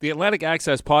The Atlantic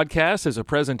Access Podcast is a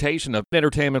presentation of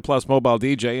Entertainment Plus Mobile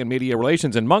DJ and Media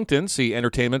Relations in Moncton. See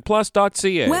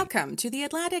entertainmentplus.ca. Welcome to the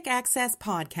Atlantic Access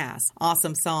Podcast.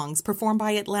 Awesome songs performed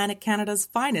by Atlantic Canada's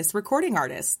finest recording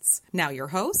artists. Now your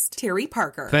host, Terry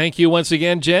Parker. Thank you once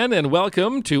again, Jen, and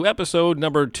welcome to episode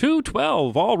number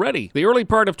 212 already. The early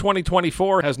part of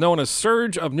 2024 has known a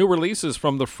surge of new releases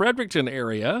from the Fredericton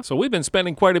area, so we've been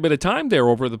spending quite a bit of time there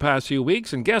over the past few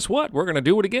weeks, and guess what? We're going to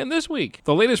do it again this week.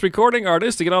 The latest recording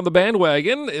artist to get on the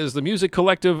bandwagon is the music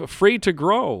collective Free to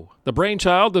Grow. The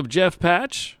brainchild of Jeff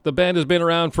Patch, the band has been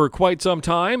around for quite some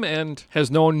time and has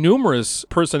known numerous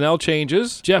personnel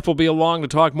changes. Jeff will be along to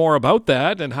talk more about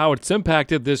that and how it's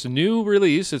impacted this new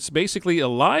release. It's basically a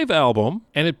live album,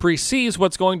 and it precedes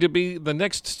what's going to be the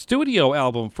next studio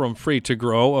album from Free to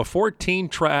Grow, a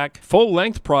 14-track,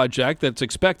 full-length project that's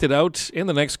expected out in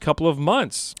the next couple of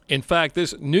months. In fact,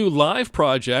 this new live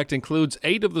project includes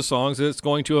 8 of the songs that's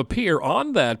going to appear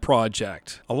on that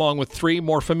project, along with 3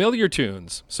 more familiar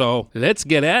tunes. So let's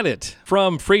get at it.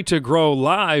 From Free to Grow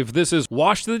Live, this is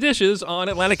Wash the Dishes on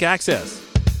Atlantic Access.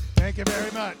 Thank you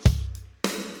very much.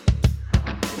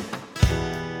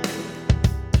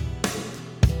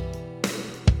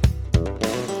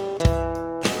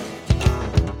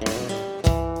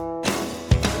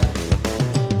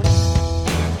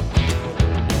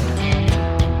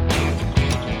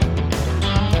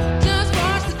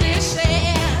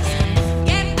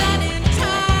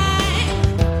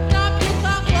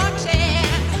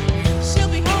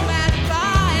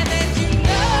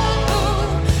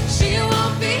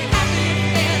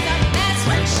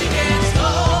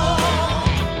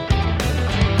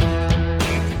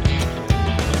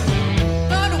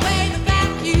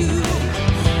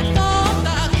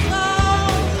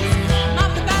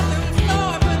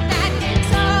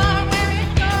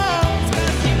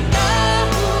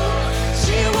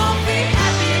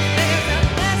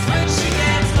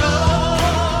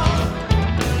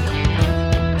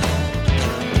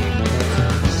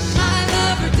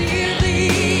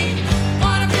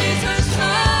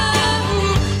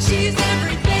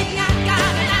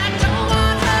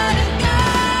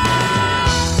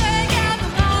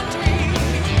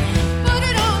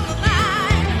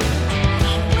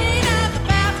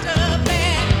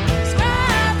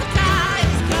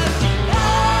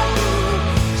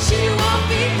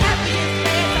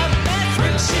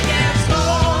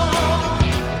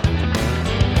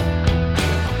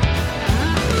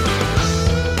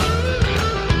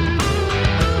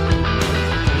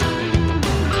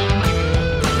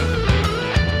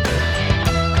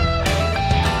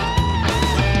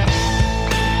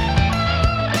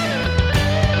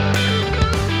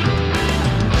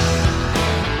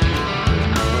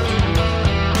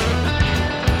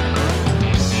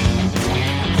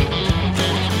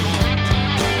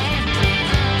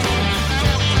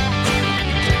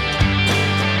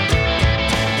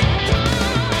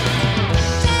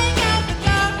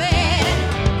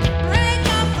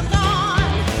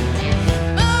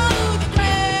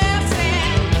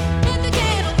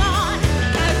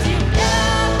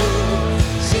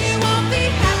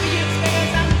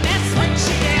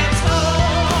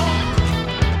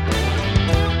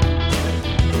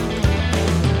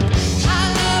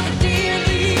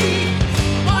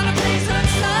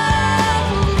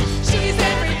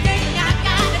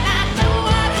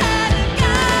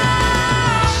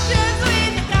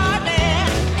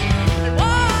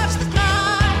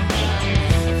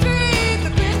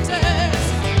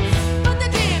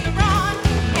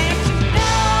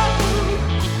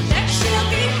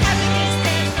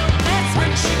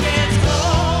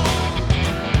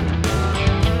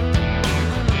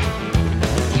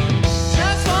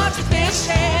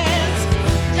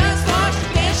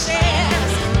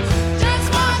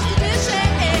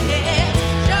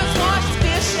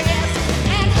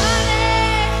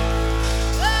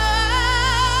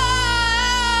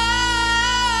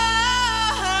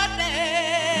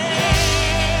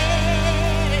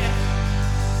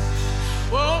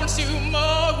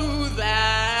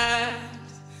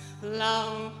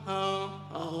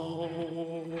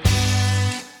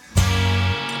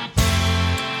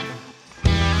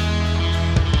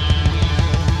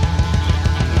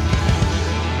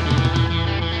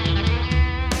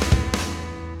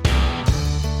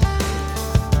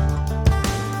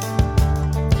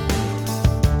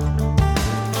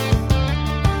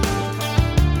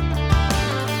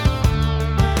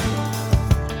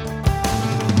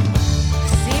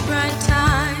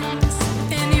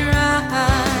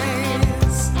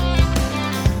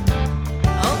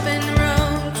 Open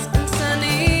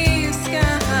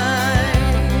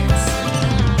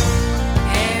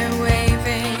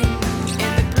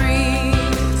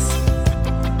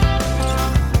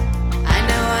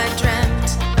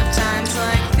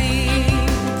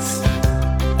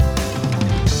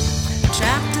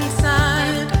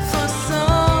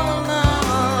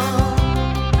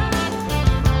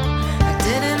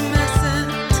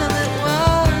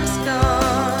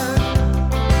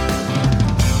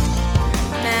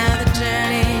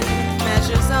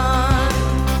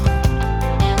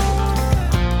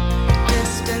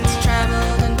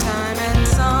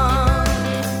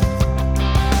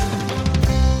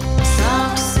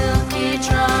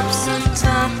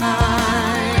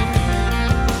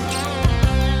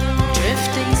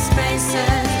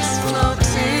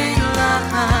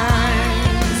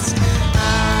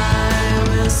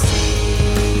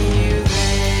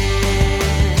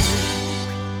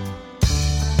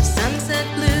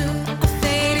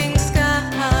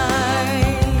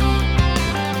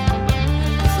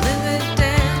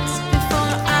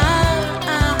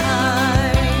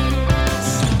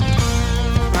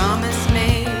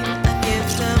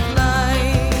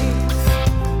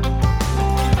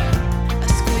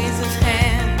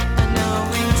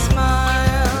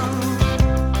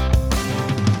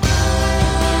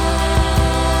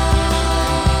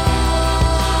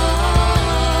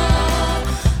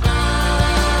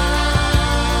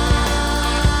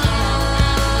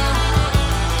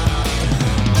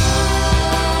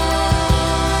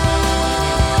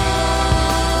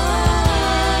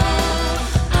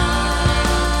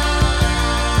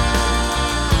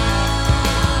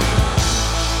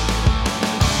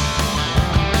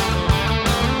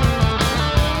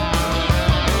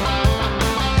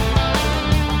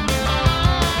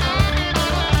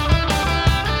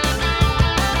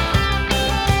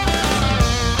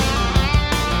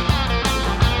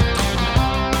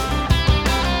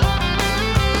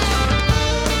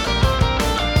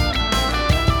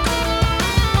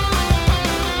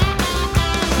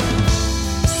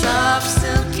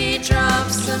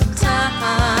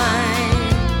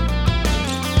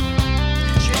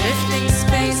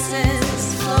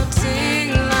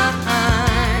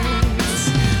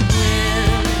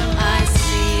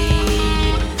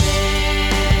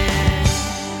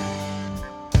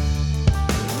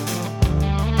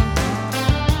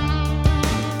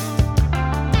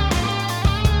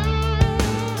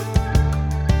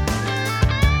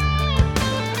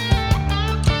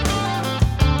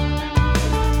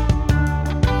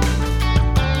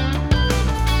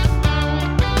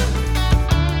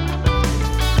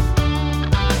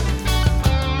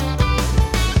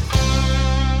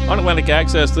Atlantic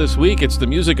Access this week, it's the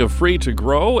music of Free to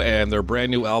Grow and their brand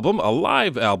new album, a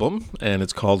live album, and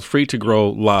it's called Free to Grow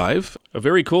Live. A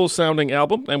very cool sounding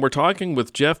album, and we're talking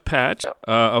with Jeff Patch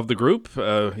of the group.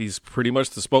 He's pretty much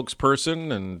the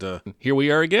spokesperson, and here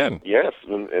we are again. Yes,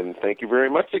 and thank you very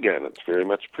much again. It's very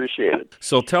much appreciated.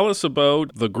 So tell us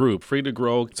about the group. Free to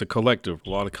Grow, it's a collective, a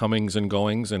lot of comings and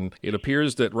goings, and it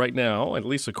appears that right now, at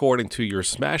least according to your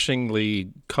smashingly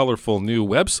colorful new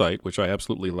website, which I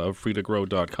absolutely love,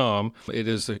 freetogrow.com, it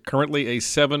is currently a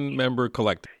 7-member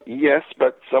collective. Yes,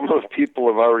 but some of the people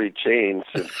have already changed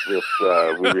since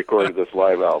we recorded this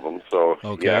live album. So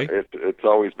okay. Yeah, it's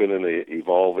always been an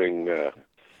evolving.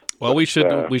 Well, we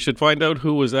should find out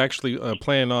who was actually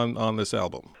playing on this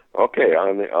album. Okay,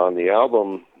 on the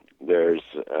album, there's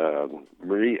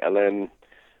Marie-Hélène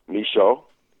Michaud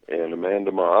and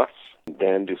Amanda Moss,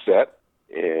 Dan Doucette,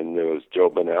 and there was Joe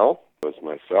Bonnell. It was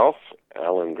myself,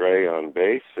 Alan Gray on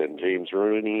bass, and James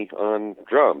Rooney on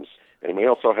drums. And we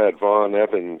also had Vaughn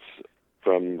Evans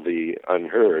from the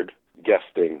Unheard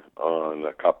guesting on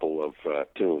a couple of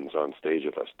tunes on stage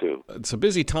with us, too. It's a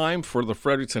busy time for the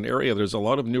Fredericton area. There's a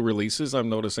lot of new releases I'm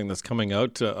noticing that's coming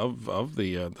out of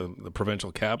the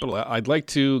provincial capital. I'd like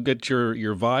to get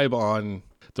your vibe on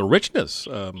the richness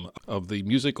of the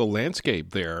musical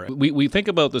landscape there. We think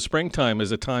about the springtime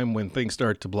as a time when things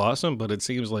start to blossom, but it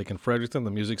seems like in Fredericton,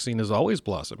 the music scene is always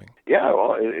blossoming. Yeah,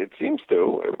 well, it seems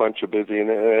to. A bunch of busy,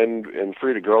 and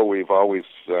Free to Grow, we've always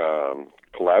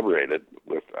collaborated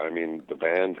with. I mean, the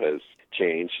band has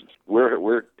changed.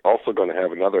 We're also going to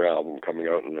have another album coming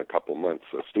out in a couple months,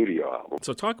 a studio album.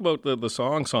 So talk about the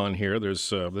songs on here. There's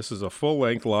this is a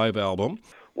full-length live album.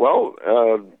 Well,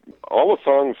 all the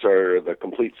songs are the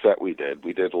complete set we did.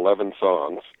 We did 11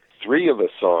 songs. 3 of the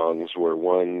songs were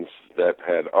ones that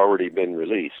had already been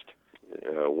released.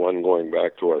 One going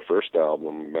back to our first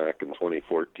album back in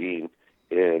 2014,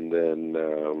 and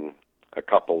then a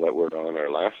couple that were on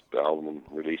our last album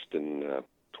released in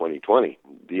 2020.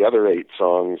 The other 8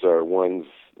 songs are ones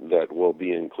that will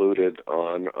be included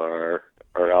on our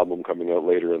album coming out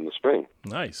later in the spring.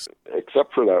 Nice.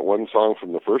 Except for that one song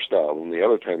from the first album, the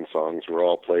other 10 songs were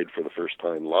all played for the first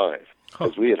time live.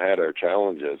 Because we had our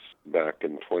challenges back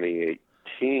in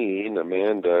 2018.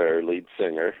 Amanda, our lead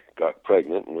singer, got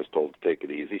pregnant and was told to take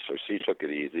it easy, so she took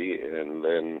it easy. And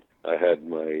then I had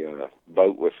my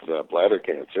bout with bladder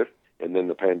cancer, and then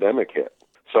the pandemic hit.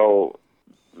 So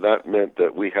that meant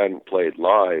that we hadn't played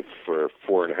live for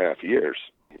 4.5 years.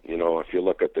 You know, if you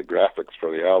look at the graphics for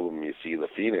the album, you see the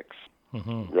Phoenix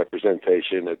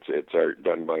representation. It's art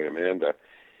done by Amanda,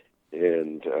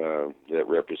 and it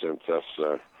represents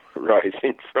us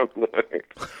rising from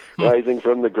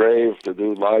the grave to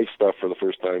do live stuff for the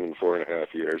first time in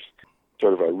 4.5 years.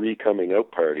 Sort of a re-coming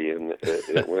out party, and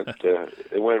it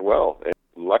went well. And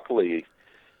luckily,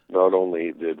 not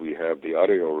only did we have the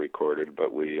audio recorded,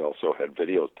 but we also had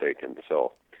videos taken.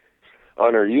 So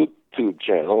on our YouTube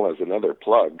channel, as another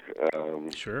plug,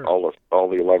 sure, all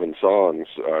the 11 songs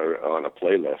are on a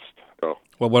playlist. So,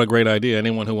 well, what a great idea.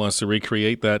 Anyone who wants to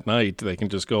recreate that night, they can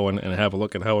just go and have a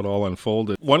look at how it all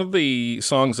unfolded. One of the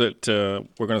songs that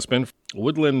we're going to spin,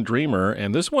 Woodland Dreamer,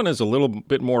 and this one is a little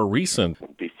bit more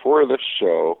recent. Before this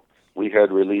show, we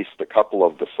had released a couple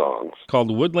of the songs. Called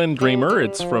Woodland Dreamer.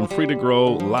 It's from Free to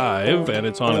Grow Live, and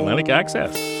it's on Atlantic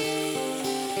Access.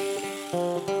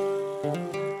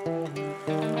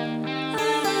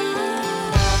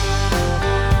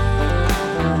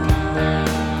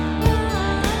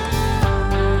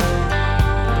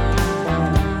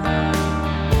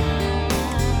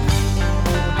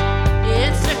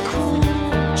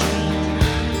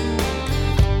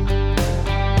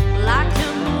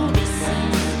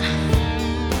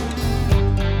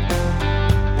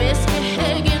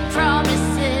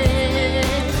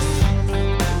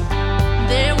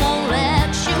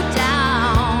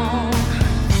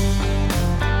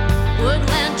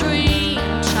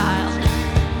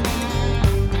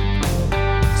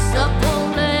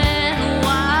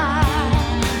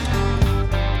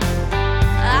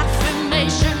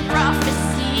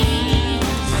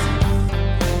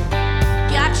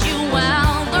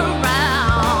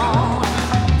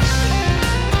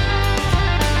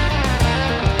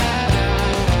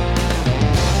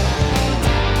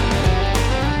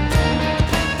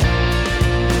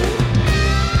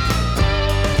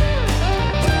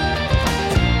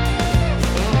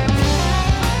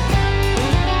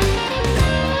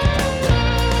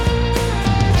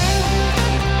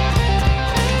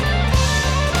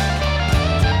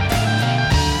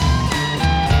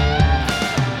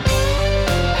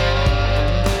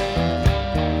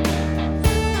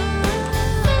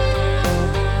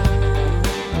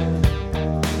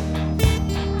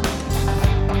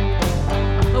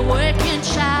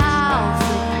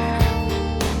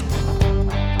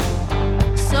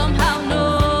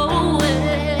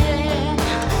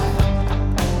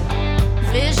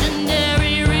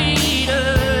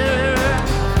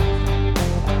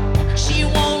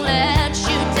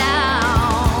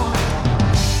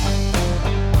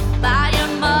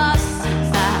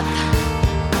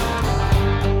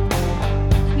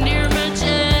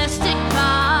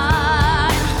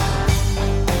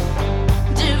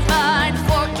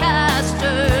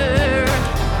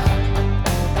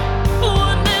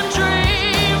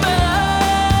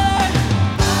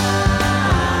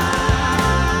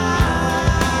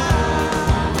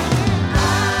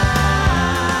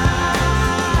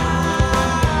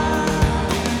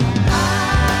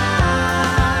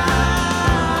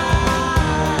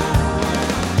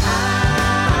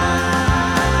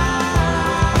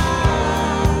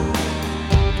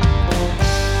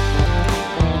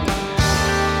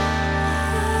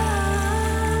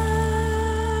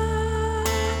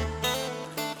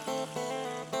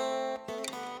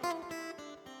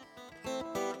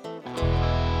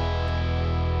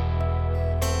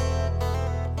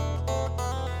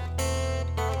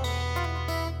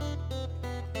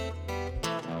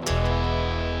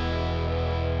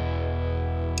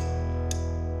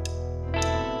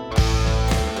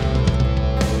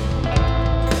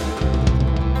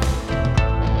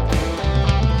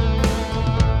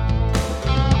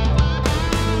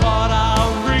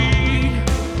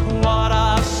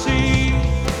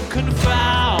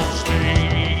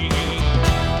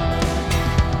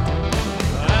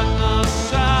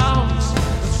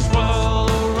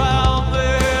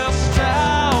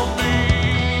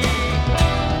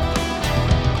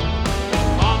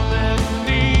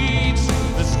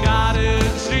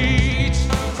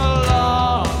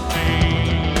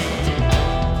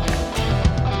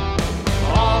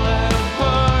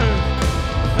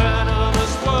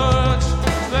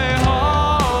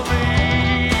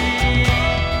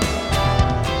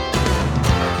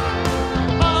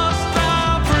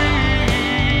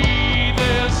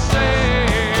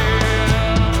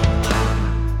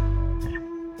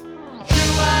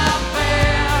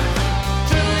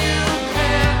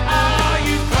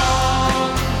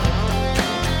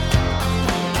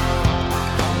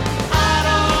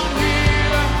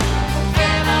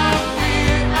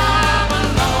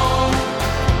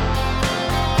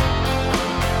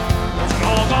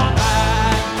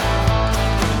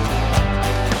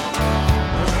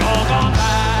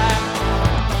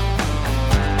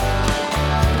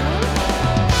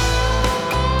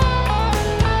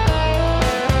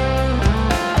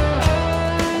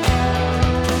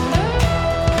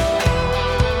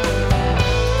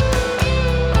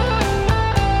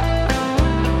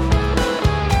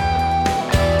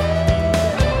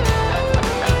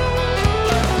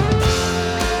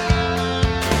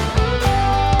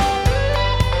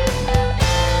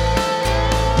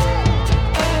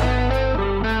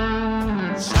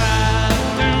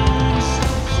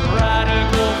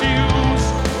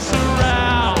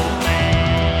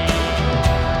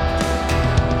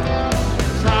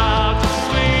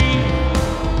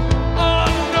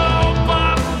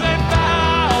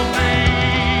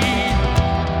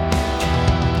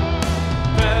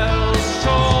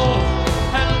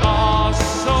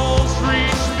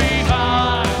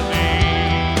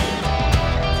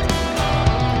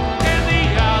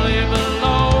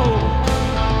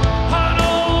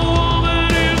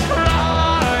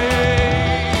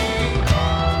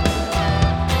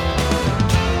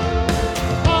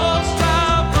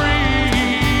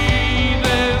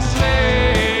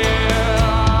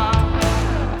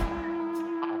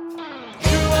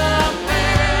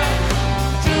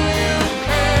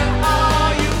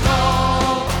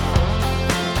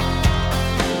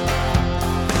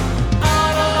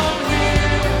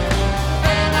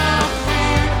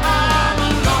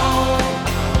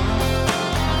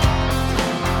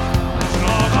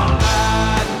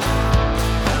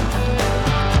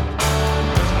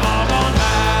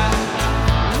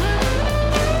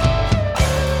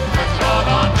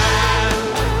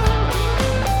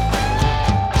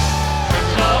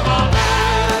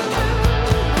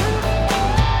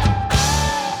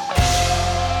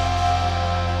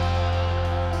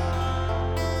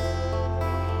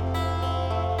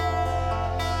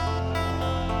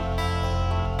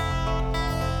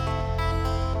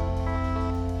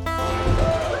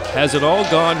 Has It All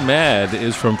Gone Mad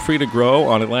is from Free to Grow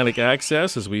on Atlantic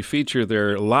Access as we feature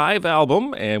their live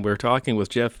album, and we're talking with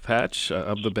Jeff Patch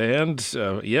of the band.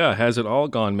 Has It All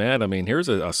Gone Mad? I mean, here's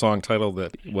a song title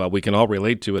that, well, we can all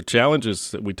relate to. It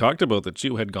challenges that we talked about that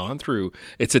you had gone through.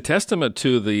 It's a testament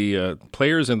to the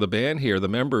players in the band here, the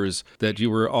members, that you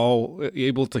were all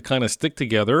able to kind of stick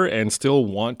together and still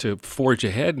want to forge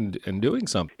ahead and doing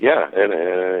something. Yeah,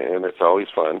 and it's always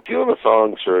fun. A few of the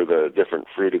songs are the different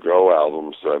Free to Grow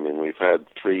albums. I mean, we've had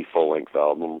 3 full-length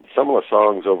albums. Some of the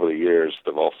songs over the years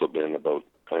have also been about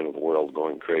kind of the world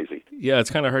going crazy. Yeah, it's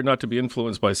kind of hard not to be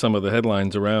influenced by some of the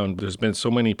headlines around. There's been so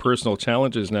many personal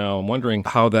challenges now. I'm wondering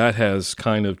how that has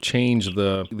kind of changed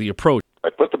the approach. I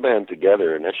put the band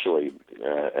together initially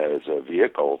as a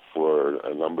vehicle for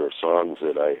a number of songs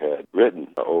that I had written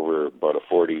over about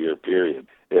a 40-year period.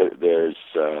 There's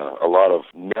a lot of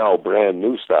now brand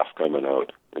new stuff coming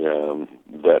out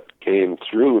that came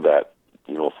through that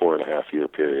 4.5-year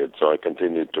period. So I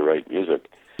continued to write music.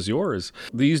 Is yours.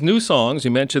 These new songs,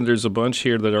 you mentioned there's a bunch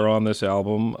here that are on this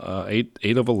album,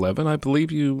 8 of 11, I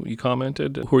believe you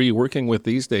commented. Who are you working with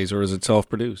these days, or is it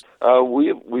self-produced?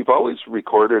 We've always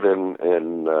recorded and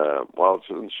I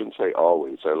shouldn't say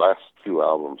always. Our last few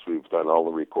albums, we've done all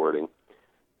the recording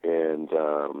and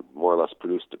more or less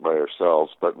produced it by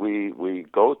ourselves. But we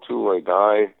go to a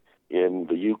guy in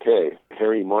the UK,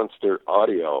 Harry Monster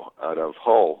Audio, out of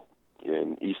Hull,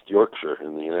 in East Yorkshire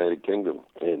in the United Kingdom,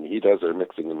 and he does our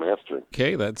mixing and mastering.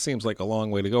 Okay, that seems like a long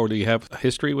way to go. Do you have a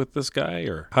history with this guy,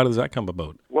 or how does that come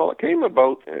about? Well, it came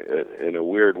about in a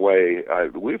weird way.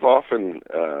 We've often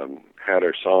had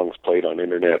our songs played on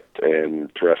internet and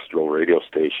terrestrial radio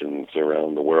stations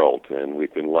around the world, and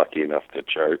we've been lucky enough to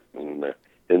chart in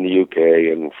the UK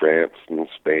and France and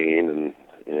Spain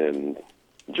and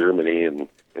Germany and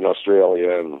in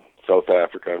Australia and South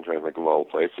Africa. I'm trying to think of all the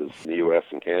places, the U.S.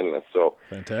 and Canada. So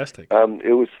fantastic.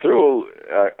 It was through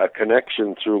a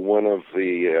connection through one of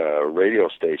the radio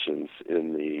stations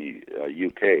in the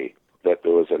UK that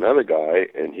there was another guy,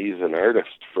 and he's an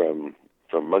artist from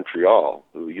Montreal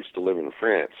who used to live in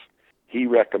France. He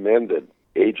recommended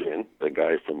Adrian, the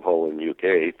guy from Hull in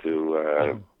UK,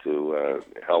 to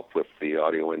help with the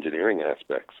audio engineering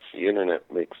aspects. The internet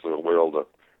makes the world a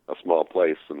small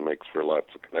place and makes for lots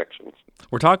of connections.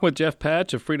 We're talking with Jeff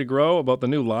Patch of Free to Grow about the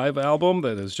new live album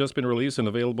that has just been released and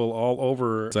available all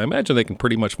over. I imagine they can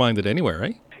pretty much find it anywhere,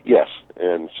 right? Yes,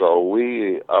 and so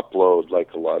we upload,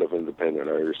 like a lot of independent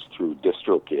artists, through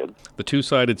DistroKid. The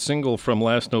 2-sided single from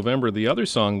last November, the other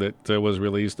song that was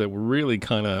released that really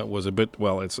kind of was a bit,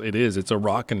 well, it's a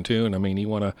rockin' tune. I mean, you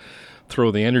want to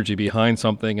throw the energy behind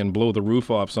something and blow the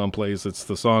roof off someplace. It's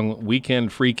the song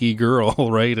Weekend Freaky Girl,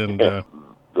 right? And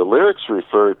the lyrics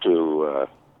refer to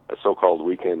a so-called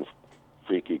weekend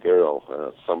freaky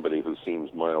girl, somebody who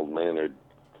seems mild-mannered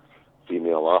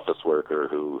female office worker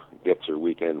who gets her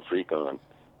weekend freak on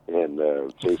and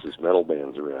chases metal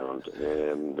bands around.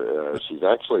 And she's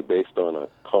actually based on a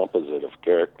composite of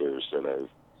characters that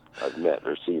I've met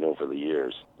or seen over the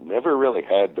years. Never really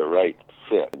had the right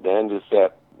fit. Dan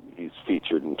Doucette, he's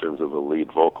featured in terms of the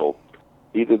lead vocal.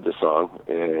 He did the song,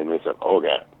 and we said, "Oh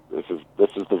yeah, this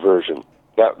is the version."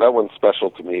 That one's special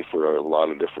to me for a lot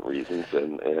of different reasons,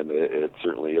 and it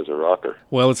certainly is a rocker.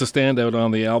 Well, it's a standout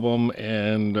on the album,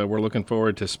 and we're looking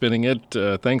forward to spinning it.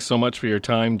 Thanks so much for your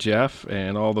time, Jeff,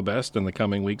 and all the best in the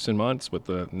coming weeks and months with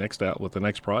the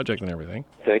next project and everything.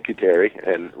 Thank you, Terry,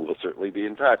 and we'll certainly be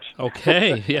in touch.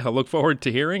 Okay, yeah, I look forward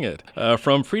to hearing it.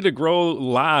 From Free to Grow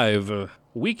Live,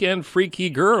 Weekend Freaky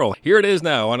Girl. Here it is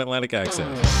now on Atlantic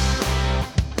Access.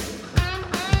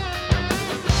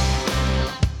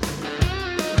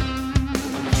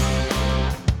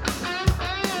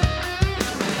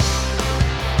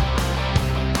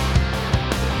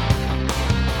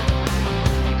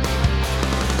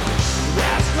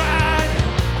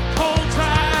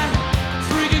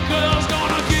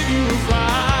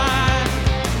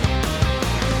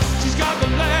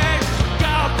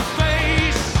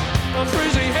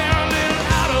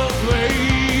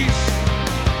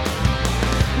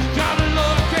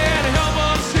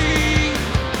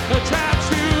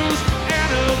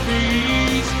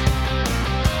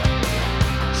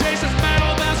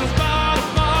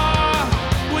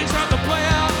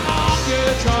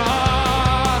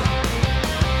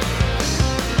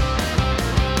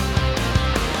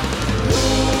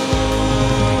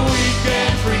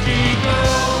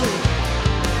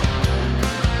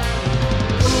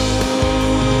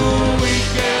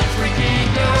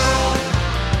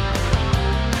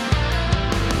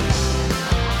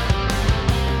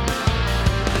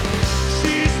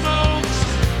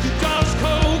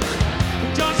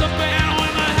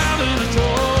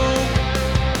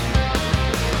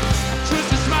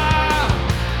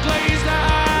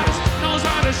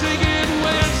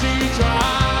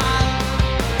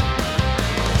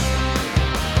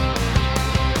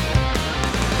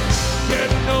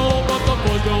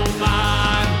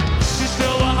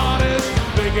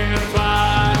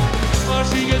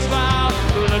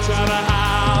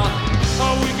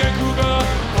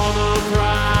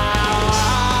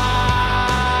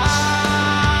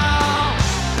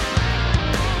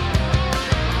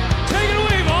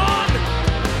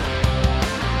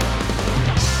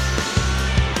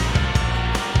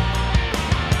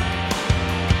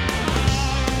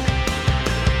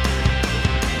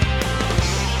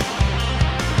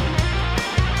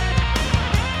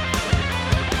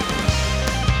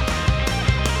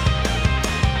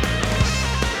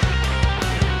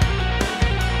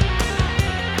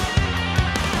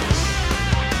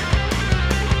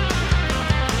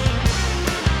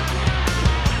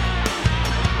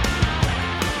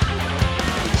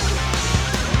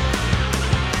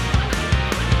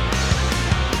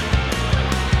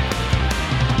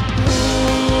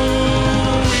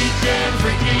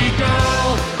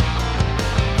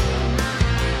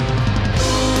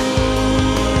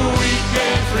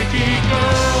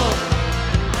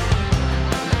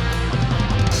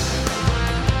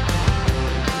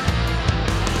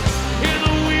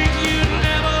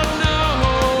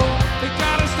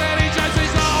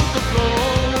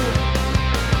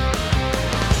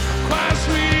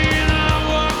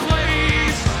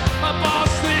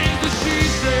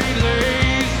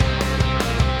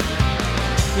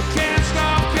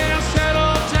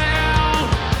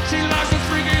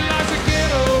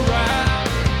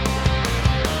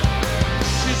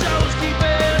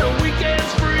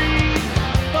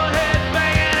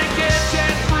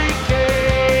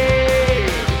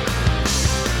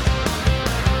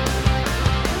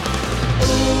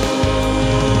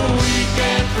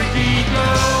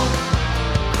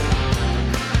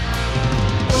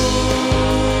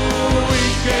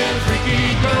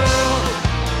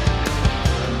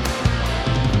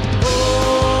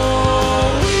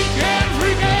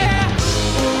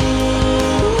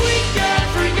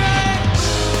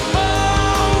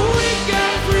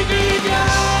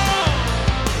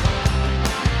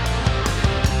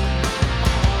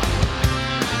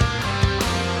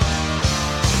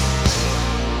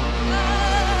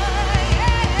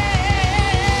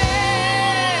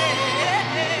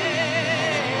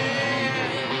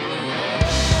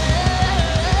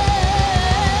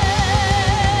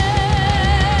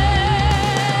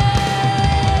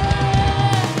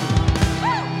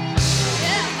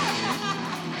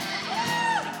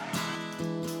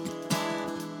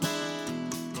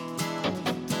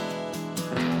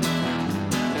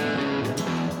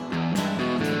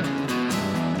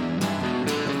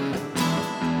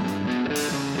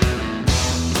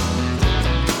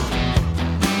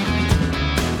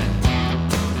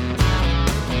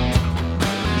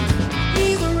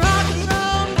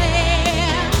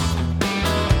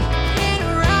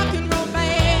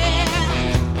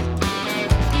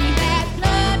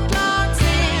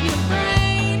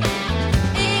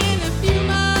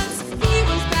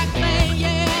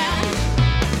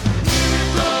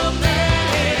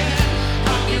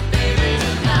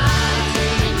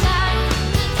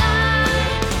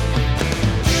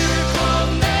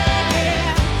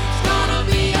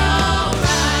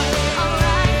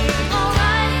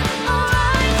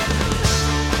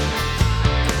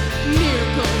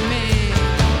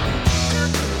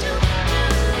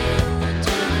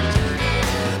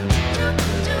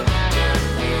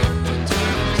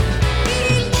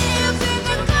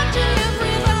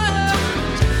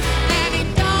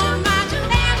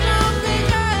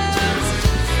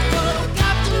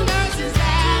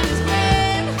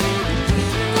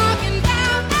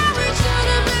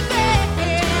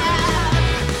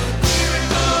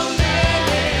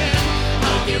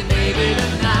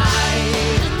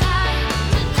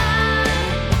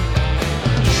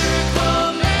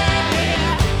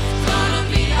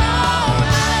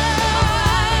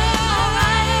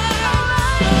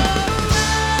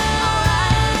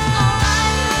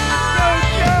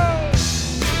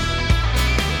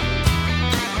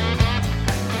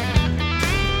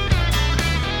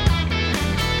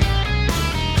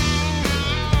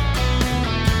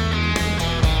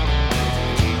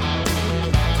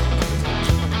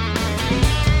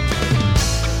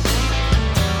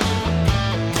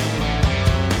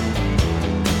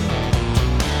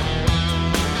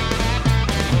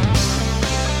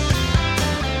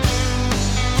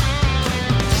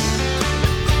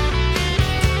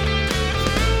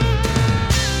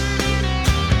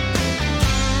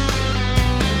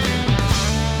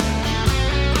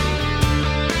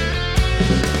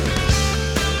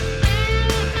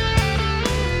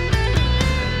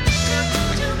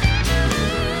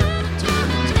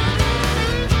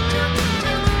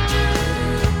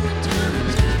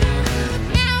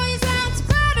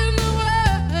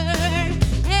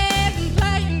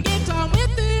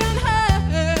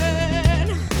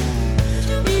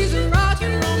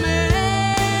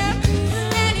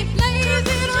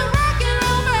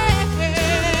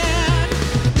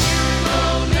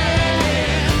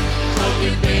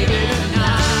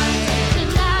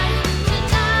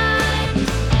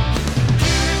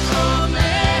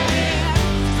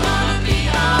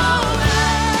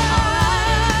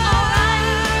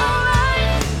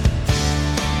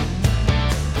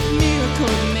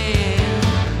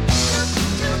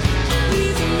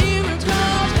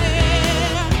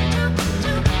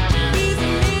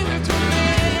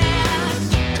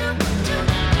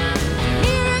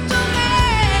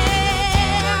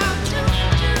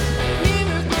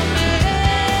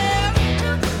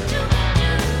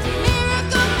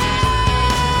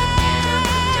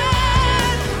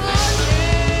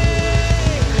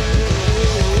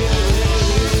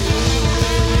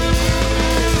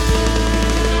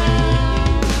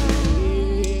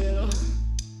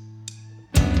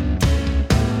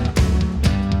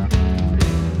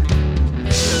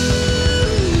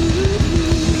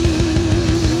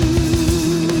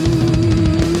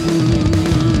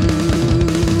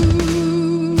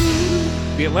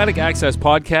 Atlantic Access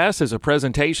Podcast is a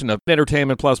presentation of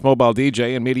Entertainment Plus Mobile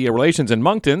DJ and Media Relations in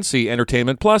Moncton. See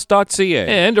entertainmentplus.ca.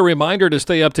 And a reminder to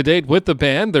stay up to date with the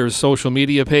band. There's social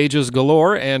media pages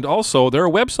galore and also their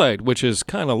website, which is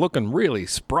kind of looking really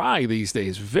spry these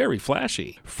days. Very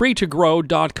flashy.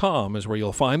 Freetogrow.com is where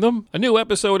you'll find them. A new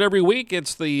episode every week.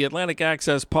 It's the Atlantic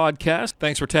Access Podcast.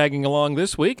 Thanks for tagging along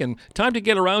this week. And time to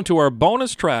get around to our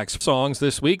bonus tracks songs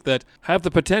this week that have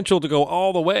the potential to go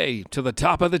all the way to the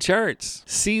top of the charts.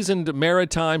 Seasoned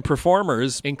maritime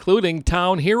performers, including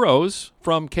Town Heroes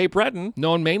from Cape Breton,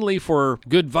 known mainly for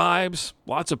good vibes,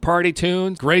 lots of party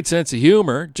tunes, great sense of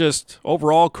humor, just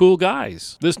overall cool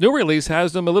guys. This new release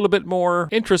has them a little bit more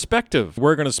introspective.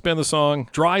 We're going to spin the song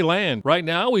Dry Land. Right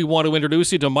now, we want to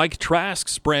introduce you to Mike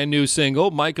Trask's brand new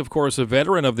single. Mike, of course, a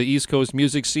veteran of the East Coast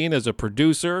music scene as a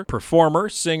producer, performer,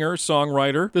 singer,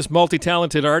 songwriter. This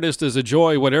multi-talented artist is a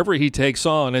joy whatever he takes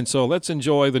on, and so let's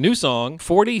enjoy the new song,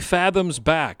 40 Fathoms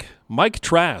Back. Mike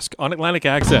Trask on Atlantic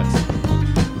Access.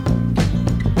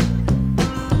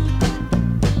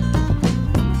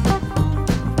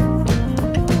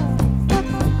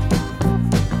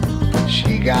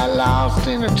 Got lost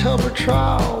in a tub of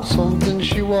trial, something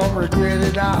she won't regret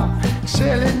at all.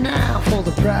 Sell it now for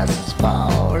the prices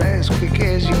fall as quick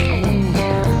as you can.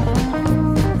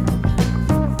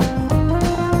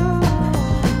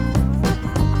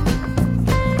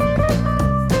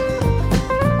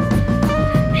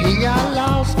 He got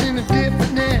lost in a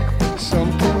dip net,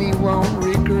 something he won't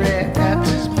regret. That's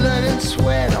his blood and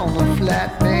sweat on the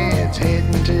flatbeds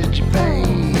heading to Japan.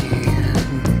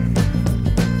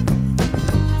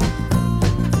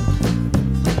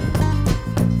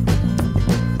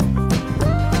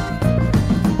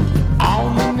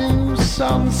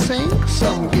 Some sink,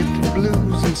 some get the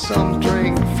blues, and some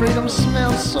drink. Freedom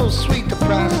smells so sweet, the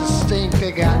prices stink.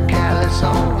 They got callous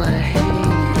on their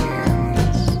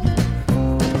hands.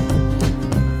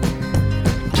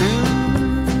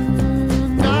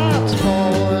 2 knots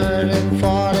forward and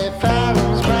 40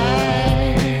 fathoms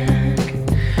back.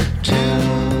 2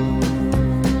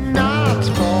 knots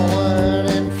forward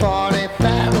and 40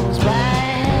 fathoms back.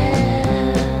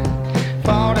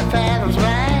 40 fathoms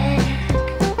back.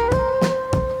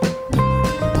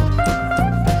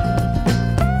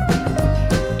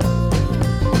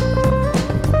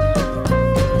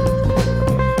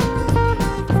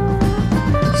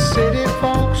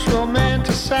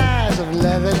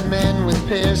 Leathered men with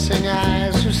piercing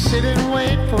eyes who sit and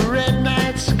wait for red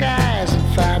night skies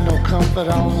and find no comfort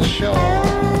on the shore.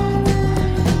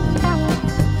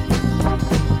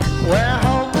 Where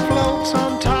hope floats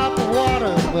on top of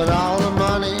water, but all the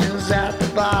money is at the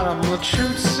bottom. The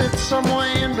truth sits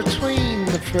somewhere in between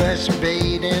the fresh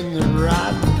bait and the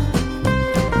rotten.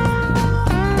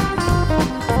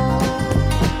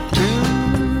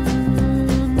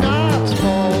 2 knots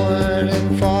forward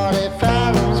and 40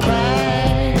 fathoms back.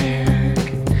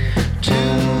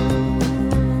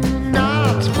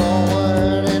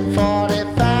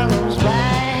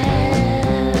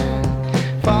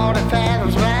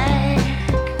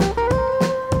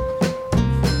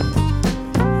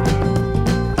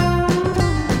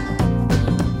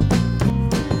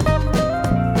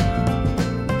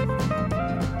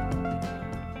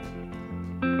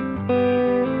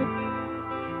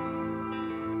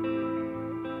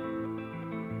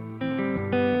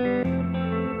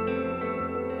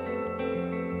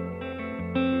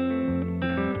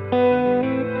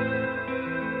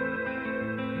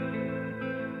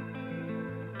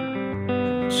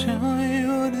 Tell me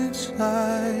what it's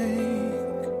like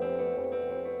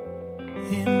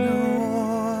in the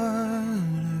water.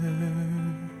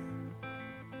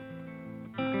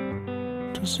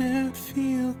 Does it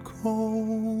feel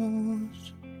cold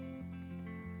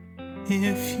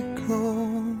if you go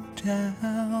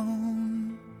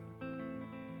down?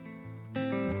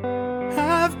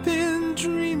 I've been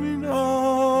dreaming of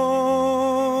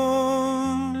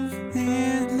the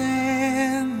Atlantic.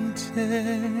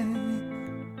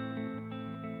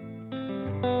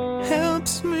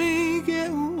 Helps me get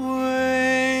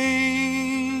away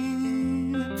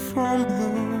from the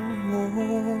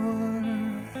war.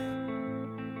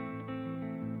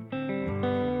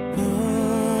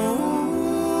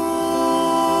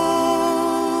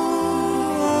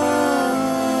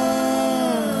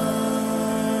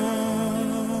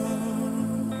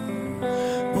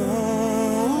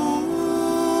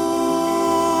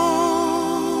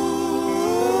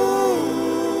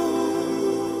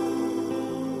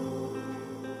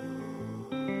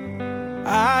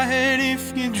 I hate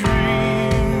if you dream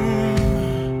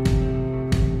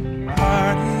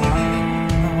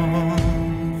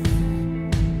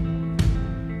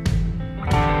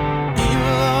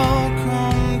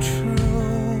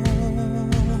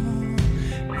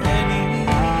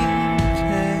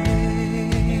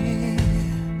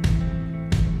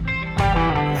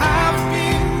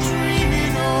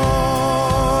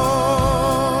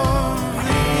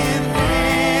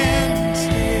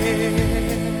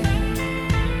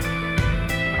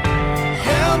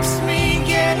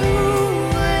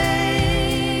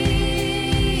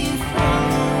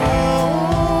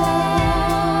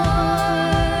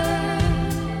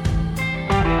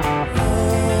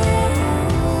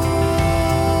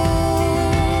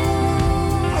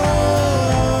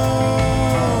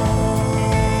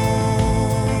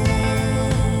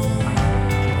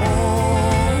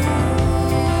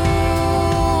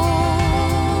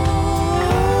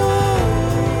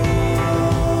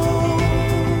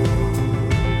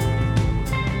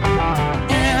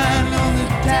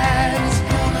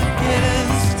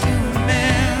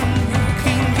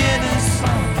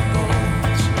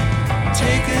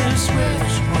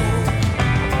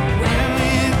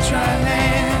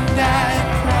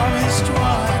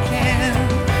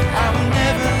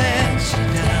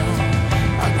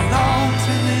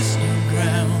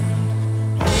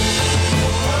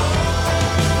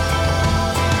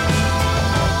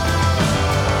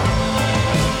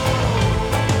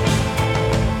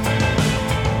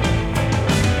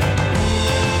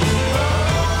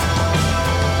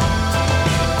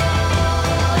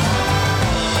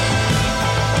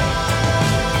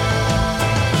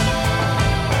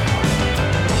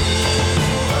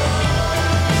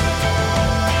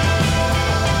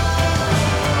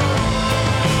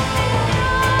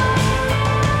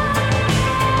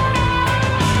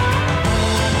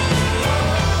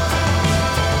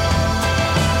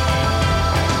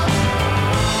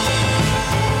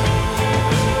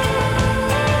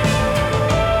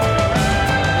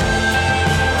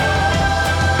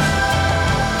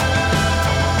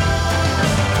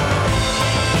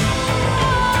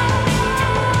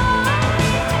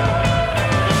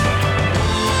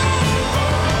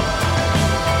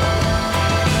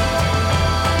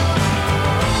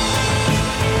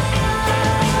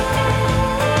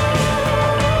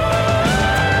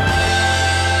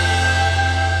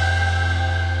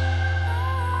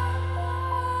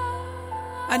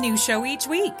A new show each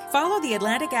week. Follow the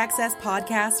Atlantic Access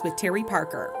Podcast with Terry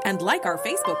Parker and like our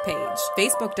Facebook page,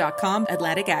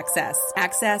 facebook.com/Atlantic Access.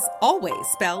 Access always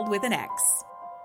spelled with an X.